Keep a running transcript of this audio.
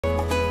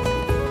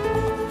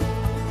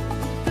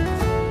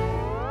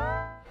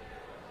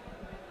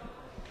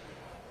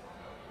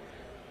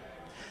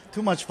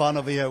Too much fun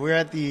over here. We're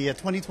at the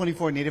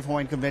 2024 Native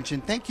Hawaiian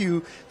Convention. Thank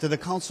you to the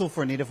Council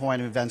for Native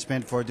Hawaiian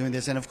Advancement for doing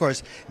this. And of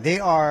course,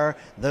 they are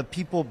the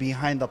people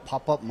behind the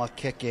Pop-Up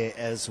Mākeke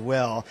as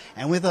well.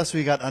 And with us,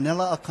 we got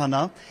Anela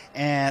Akana.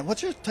 And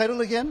what's your title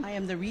again? I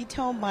am the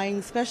Retail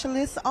Buying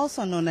Specialist,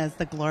 also known as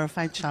the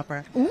Glorified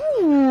Shopper.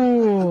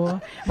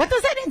 Ooh. What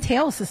does that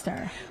entail,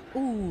 sister?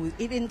 Ooh,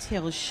 it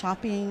entails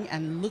shopping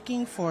and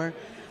looking for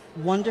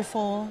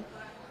wonderful,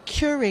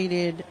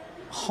 curated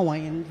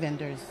Hawaiian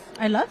vendors.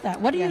 I love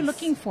that. What are you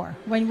looking for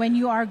when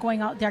you are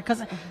going out there?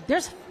 Because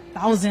there's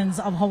thousands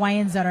of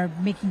Hawaiians that are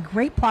making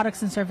great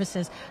products and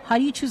services. How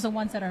do you choose the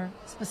ones that are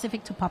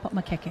specific to Pop-Up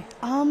Mākeke?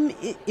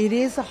 It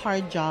is a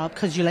hard job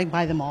because you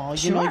buy them all.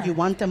 Sure. You know, you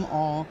want them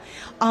all.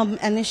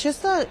 And it's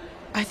just I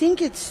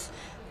think it's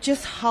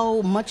just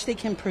how much they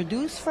can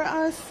produce for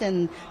us,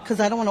 and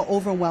because I don't want to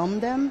overwhelm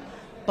them,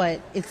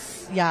 but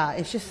it's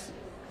just,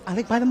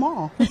 I buy them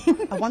all.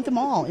 I want them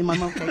all in my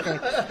Mākeke.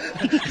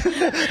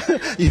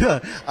 Yeah,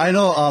 I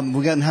know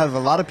we're going to have a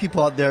lot of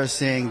people out there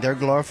saying they're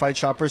glorified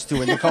shoppers too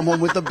when they come home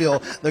with the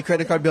bill, the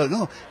credit card bill.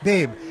 No,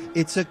 babe,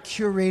 it's a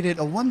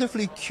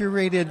wonderfully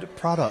curated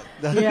product.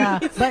 Yeah,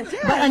 but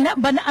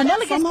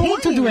Anela gets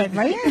paid to do it,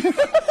 right?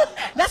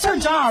 That's her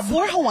job.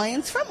 For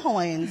Hawaiians, from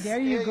Hawaiians. There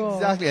you go.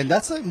 Exactly, and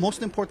that's the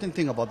most important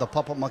thing about the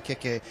Pop-Up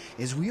Mākeke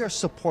is we are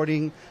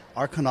supporting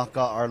our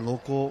Kanaka, our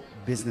local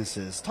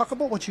businesses. Talk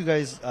about what you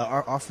guys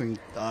are offering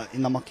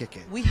in the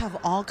Mākeke. We have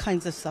all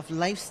kinds of stuff,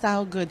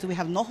 lifestyle goods. We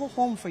have noho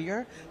home for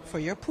your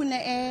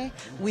pune'e.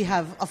 We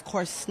have, of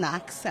course,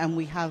 snacks, and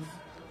we have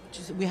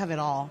it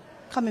all.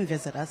 Come and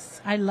visit us.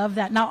 I love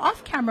that. Now,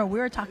 off camera, we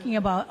were talking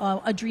about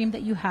a dream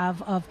that you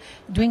have of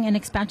doing an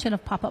expansion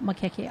of Pop-Up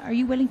Mākeke. Are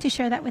you willing to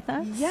share that with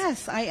us?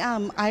 Yes, I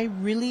am. I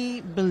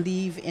really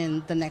believe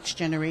in the next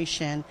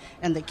generation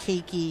and the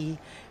keiki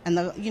and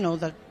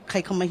the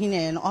kaikamahine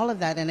and all of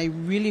that. And I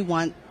really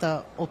want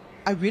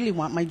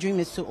my dream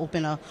is to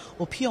open a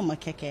opio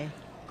Mākeke.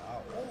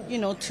 You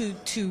know,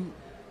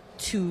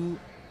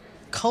 to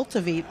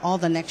cultivate all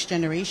the next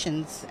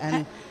generations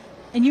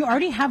And you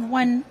already have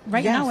one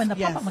right now in the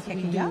yes, Pop-Up Mākeke.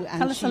 we do. Yeah?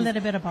 Tell us a little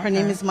bit about her. Her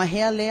name is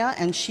Mahea Lea,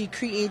 and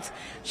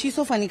she's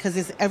so funny because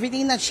it's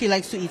everything that she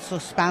likes to eat. So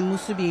spam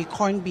musubi,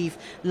 corned beef,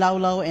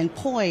 laulau, and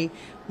poi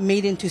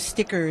made into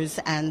stickers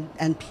and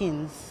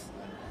pins.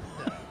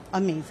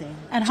 Amazing.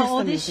 And how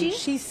old is she?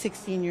 She's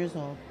 16 years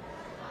old.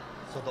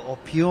 So the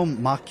Opio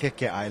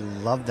Mākeke, I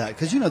love that.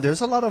 Because,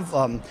 there's a lot of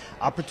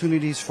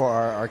opportunities for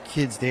our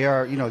kids. They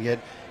are, get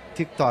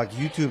TikTok,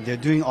 YouTube, they're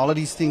doing all of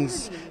these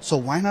things. So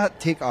why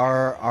not take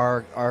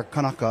our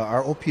Kanaka,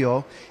 our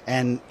Opio,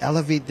 and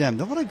elevate them?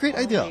 What a great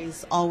idea.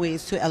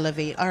 Always to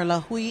elevate our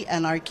lahui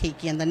and our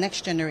keiki and the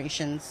next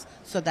generations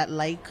so that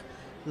like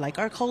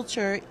our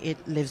culture, it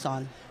lives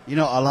on. A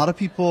lot of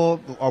people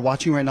are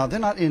watching right now. They're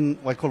not in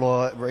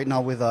Waikoloa right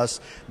now with us,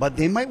 but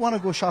they might want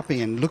to go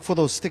shopping and look for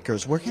those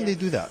stickers. Where can they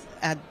do that?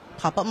 At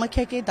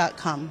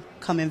popupmakeke.com.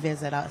 Come and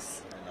visit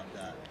us.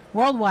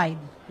 Worldwide.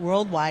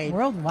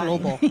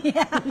 Global.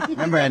 Yeah.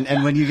 Remember,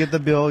 and when you get the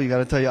bill, you got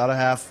to tell your other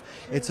half,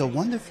 it's a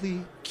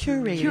wonderfully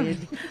curated.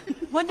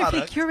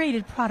 Wonderfully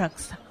curated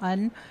products,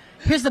 hon.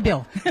 Here's the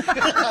bill.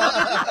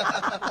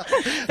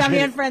 Family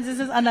and friends, this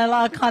is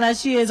Anela Akana.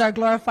 She is our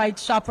glorified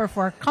shopper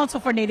for Council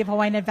for Native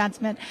Hawaiian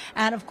Advancement,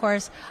 and of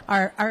course,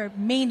 our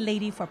main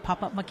lady for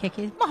Pop-Up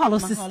Mākeke.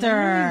 Mahalo,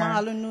 sister.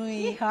 Mahalo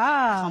nui.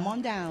 Yeehaw. Come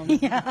on down.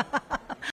 Yeah.